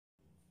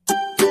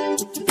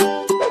Masayang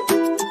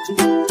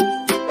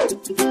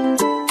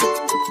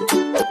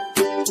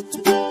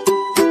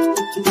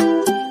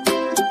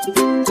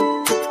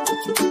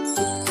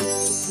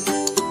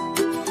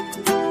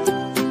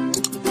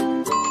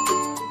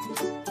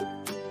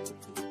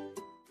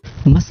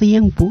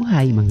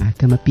buhay mga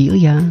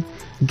kamapilya!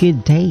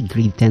 Good day,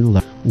 grade 10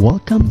 learners.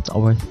 Welcome to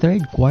our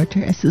third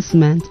quarter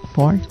assessment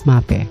for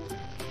Mapeh.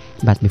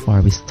 But before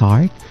we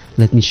start,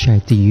 let me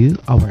share to you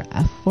our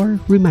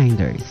F4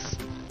 reminders.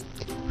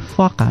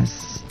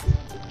 Focus,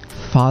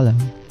 follow,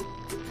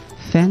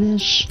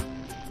 finish,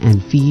 and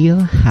feel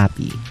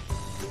happy.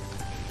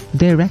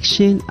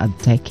 Direction of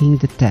taking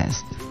the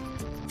test.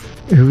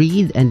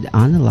 Read and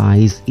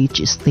analyze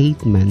each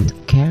statement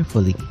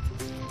carefully.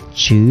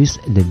 Choose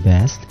the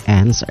best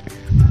answer.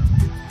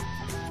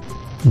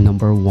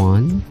 Number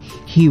 1.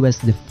 He was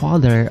the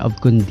father of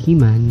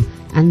Kundiman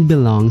and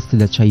belongs to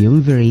the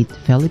triumvirate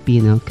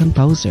Filipino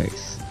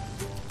composers.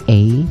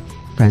 A.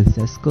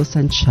 Francisco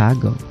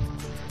Santiago.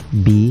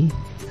 B.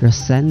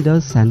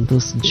 Rosendo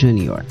Santos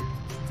Jr.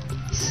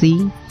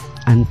 C.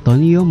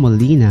 Antonio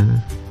Molina.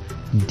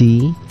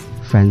 D.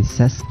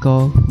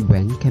 Francesco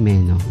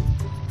Buencamino.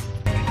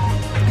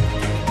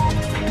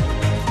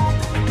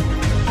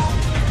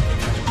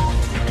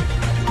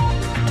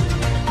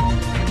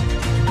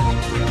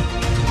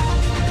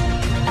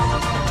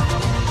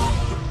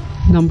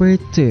 Number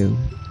 2.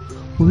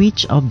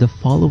 Which of the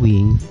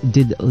following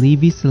did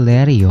Livy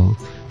Celerio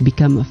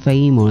become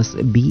famous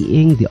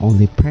being the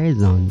only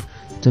person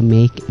to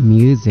make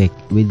music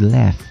with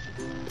left?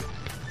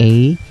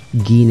 A.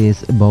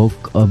 Guinness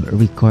Book of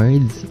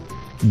Records.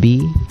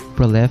 B.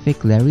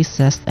 Prolific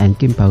lyricist and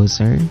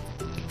composer.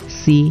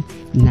 C.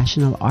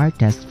 National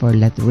Artist for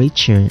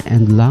Literature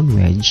and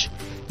Language.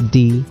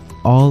 D.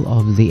 All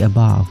of the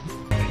above.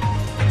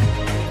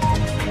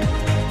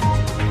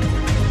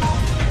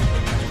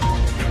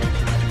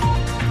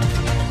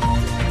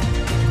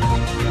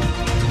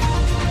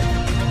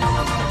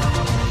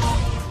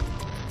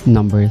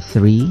 Number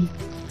 3.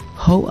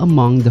 Who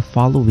among the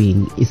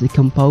following is a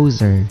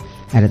composer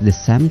and at the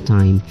same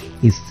time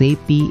is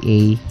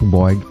CPA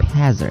board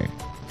passer?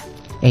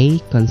 A.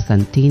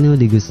 Constantino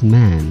de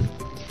Guzman.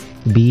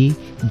 B.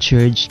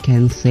 George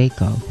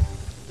Canseco.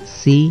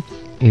 C.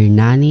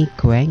 Hernani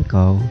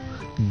Cuenco.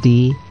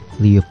 D.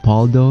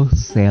 Leopoldo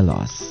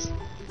Celos.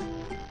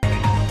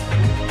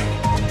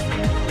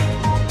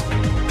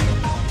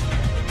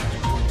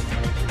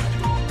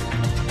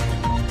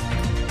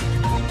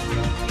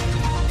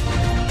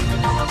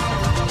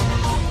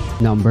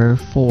 Number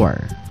 4.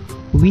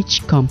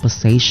 Which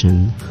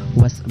composition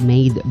was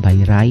made by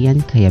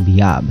Ryan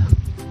Cayabyab?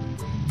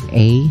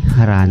 A.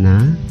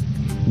 Harana.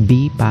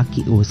 B.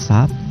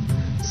 Pakiusap.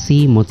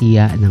 C.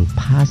 Mutiya ng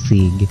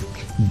Pasig.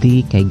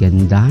 D. Kay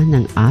Ganda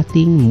ng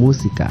Ating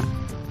Musika.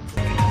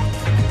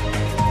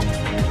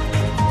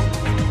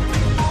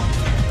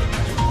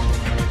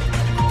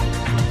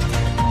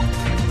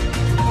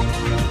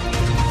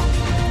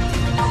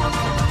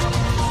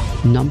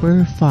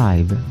 Number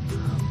 5.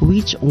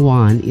 Which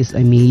one is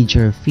a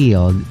major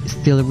field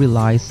still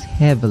relies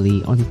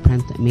heavily on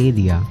print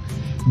media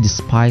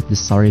despite the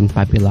soaring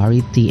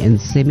popularity and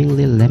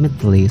seemingly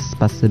limitless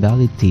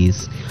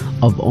possibilities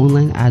of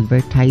online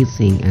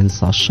advertising and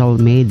social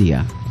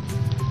media?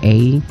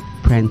 A.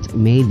 Print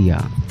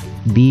media.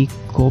 B.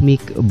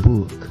 Comic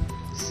book.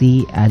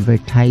 C.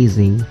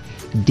 Advertising.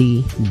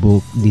 D.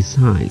 Book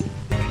design.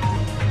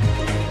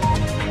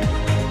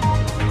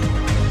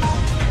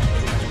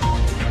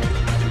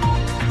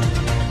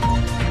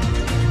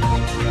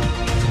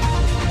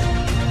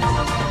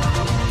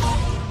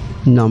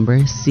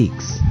 Number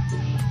 6.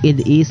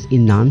 It is a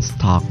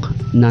non-stock,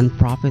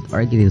 non-profit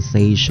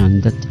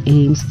organization that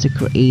aims to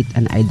create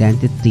an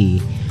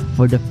identity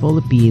for the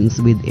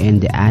Philippines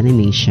within the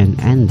animation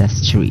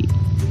industry.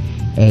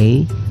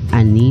 A.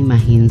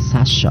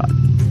 Animahinsasyon.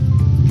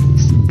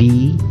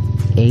 B.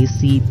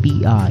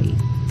 ACPI.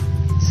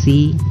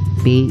 C.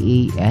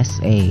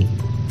 PASA.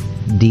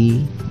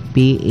 D.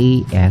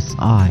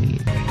 PASI.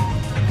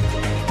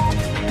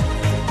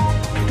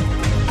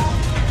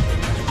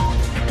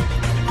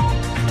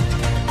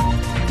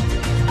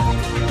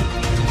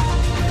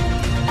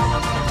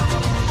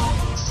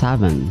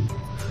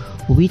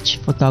 Which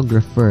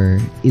photographer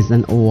is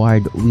an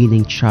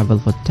award-winning travel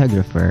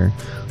photographer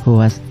who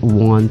has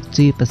won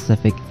 2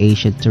 Pacific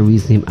Asian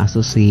Tourism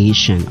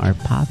Association or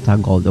PATA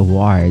Gold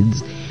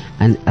Awards,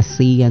 an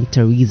ASEAN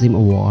Tourism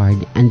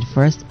Award, and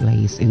first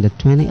place in the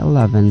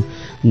 2011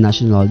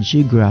 National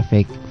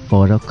Geographic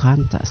Photo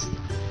Contest?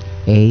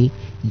 A.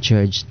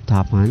 George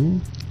Tapan.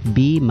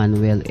 B.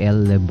 Manuel L.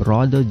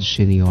 Lebrodo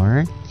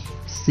Jr.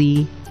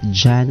 C.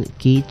 John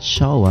K.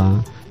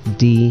 Choa.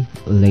 D.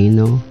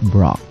 Leno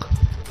Brock.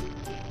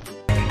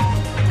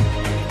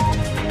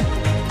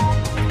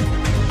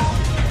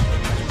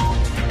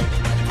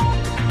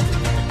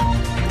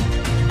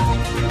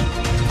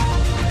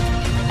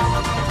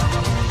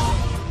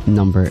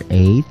 Number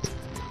 8.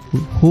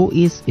 who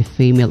is a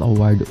female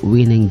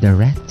award-winning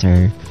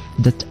director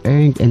that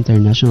earned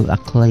international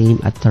acclaim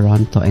at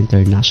Toronto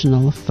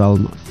International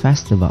Film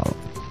Festival?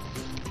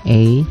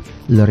 A.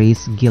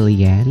 Loris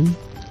Gillian,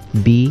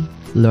 B.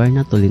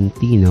 Lorna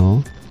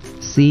Tolentino,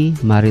 C.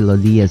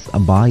 Marilo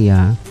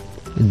Diaz-Abaya,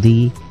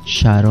 D.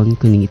 Sharon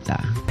Cunita.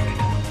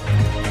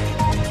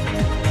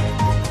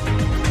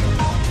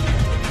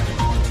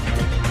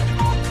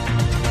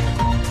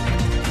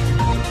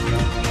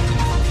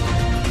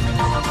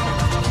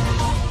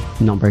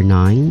 Number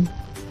 9.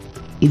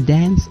 A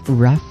dance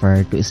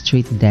refer to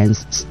street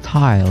dance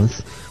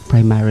styles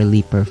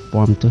primarily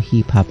performed to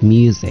hip-hop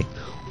music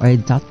or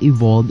that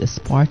evolved as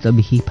part of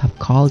hip-hop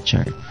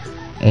culture.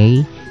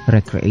 A.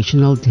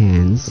 Recreational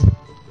dance,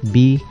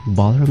 B.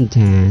 Ballroom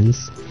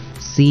dance,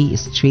 C.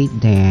 Street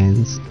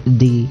dance,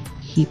 D.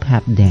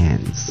 Hip-hop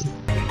dance.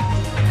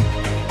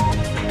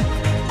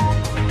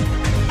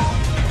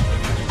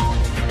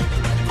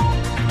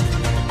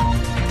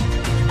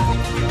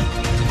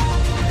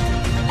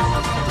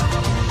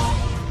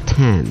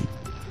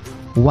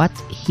 What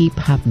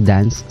hip-hop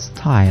dance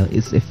style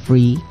is a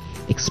free,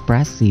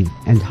 expressive,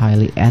 and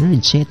highly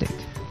energetic?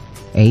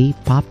 A.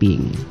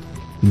 Popping,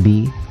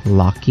 B.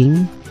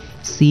 Locking,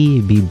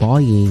 C.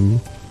 B-boying,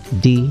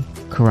 D.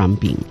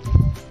 crumping.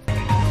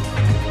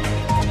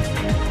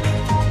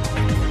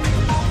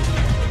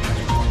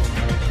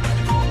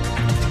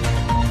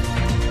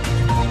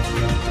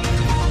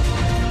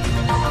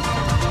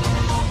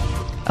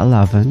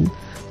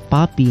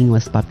 Popping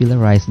was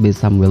popularized by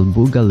Samuel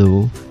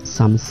Boogaloo,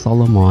 Sam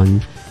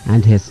Solomon,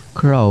 and his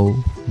Crow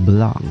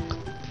Blanc.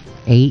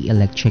 A.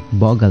 Electric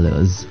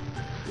Boogaloo,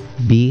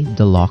 B.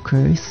 The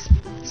Lockers,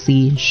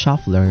 C.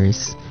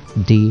 Shufflers,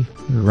 D.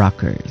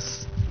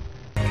 Rockers.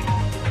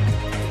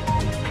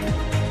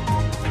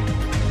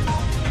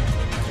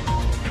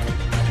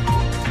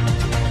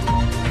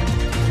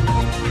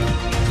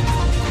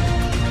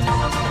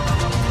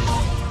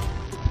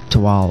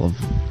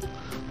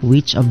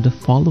 Which of the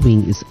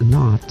following is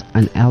not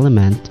an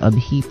element of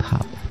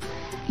hip-hop?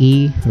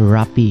 A.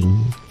 Rapping,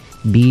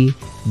 B.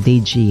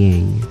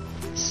 DJing,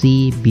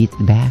 C.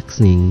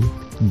 Beatboxing,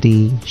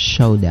 D.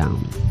 Showdown.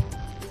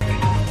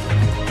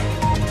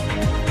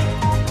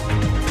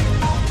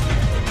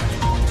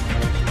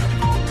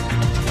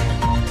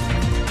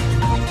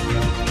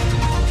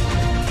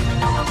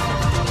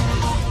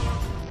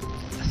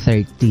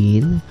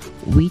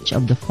 Which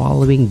of the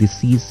following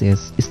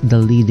diseases is the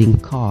leading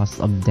cause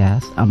of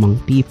death among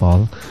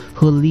people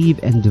who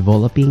live in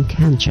developing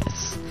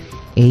countries?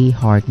 A.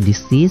 Heart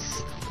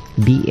disease,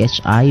 B.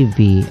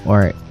 HIV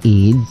or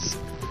AIDS,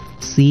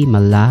 C.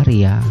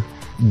 Malaria,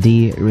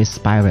 D.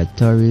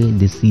 Respiratory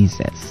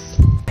diseases.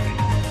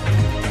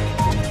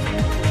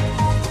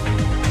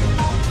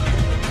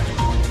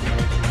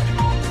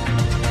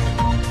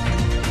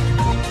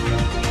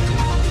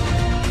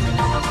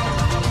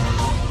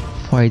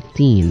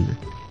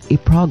 A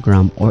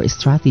program or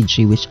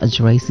strategy which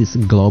addresses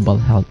global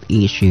health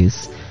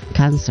issues,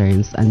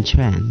 concerns, and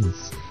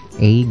trends.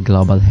 A.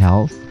 Global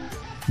Health,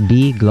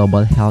 B.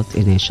 Global Health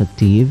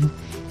Initiative,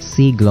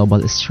 C.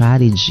 Global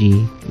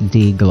Strategy,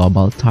 D.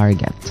 Global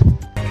Target.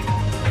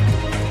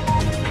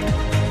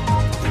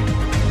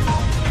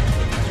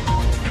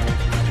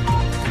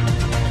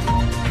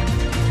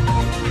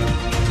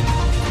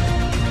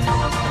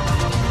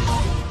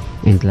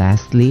 And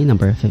lastly,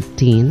 number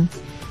 15.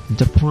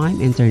 The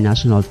Prime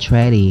International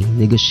Treaty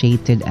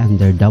negotiated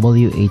under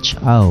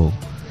WHO.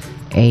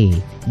 A.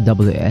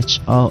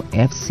 WHO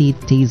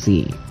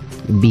FCTC,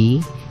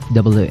 B.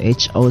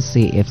 WHO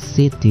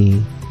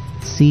CFCT,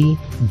 C.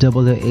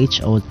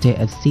 WHO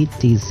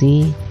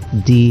TFCTC,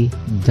 D.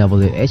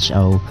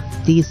 WHO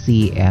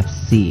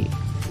TCFC.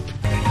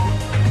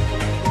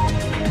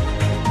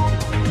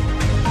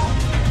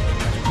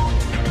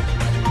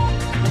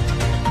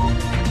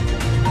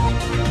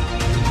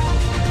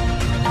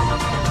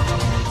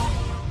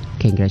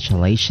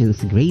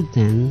 Congratulations, grade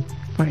 10,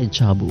 for a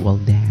job well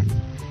done.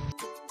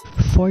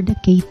 For the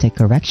KTech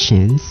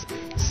corrections,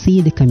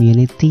 see the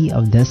community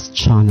of this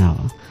channel.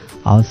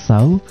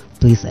 Also,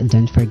 please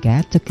don't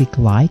forget to click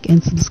like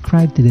and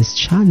subscribe to this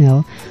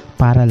channel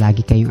para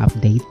lagi kayong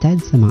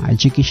updated sa mga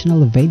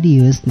educational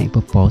videos na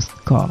ipopost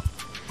ko.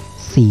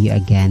 See you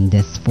again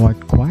this fourth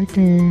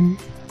quarter.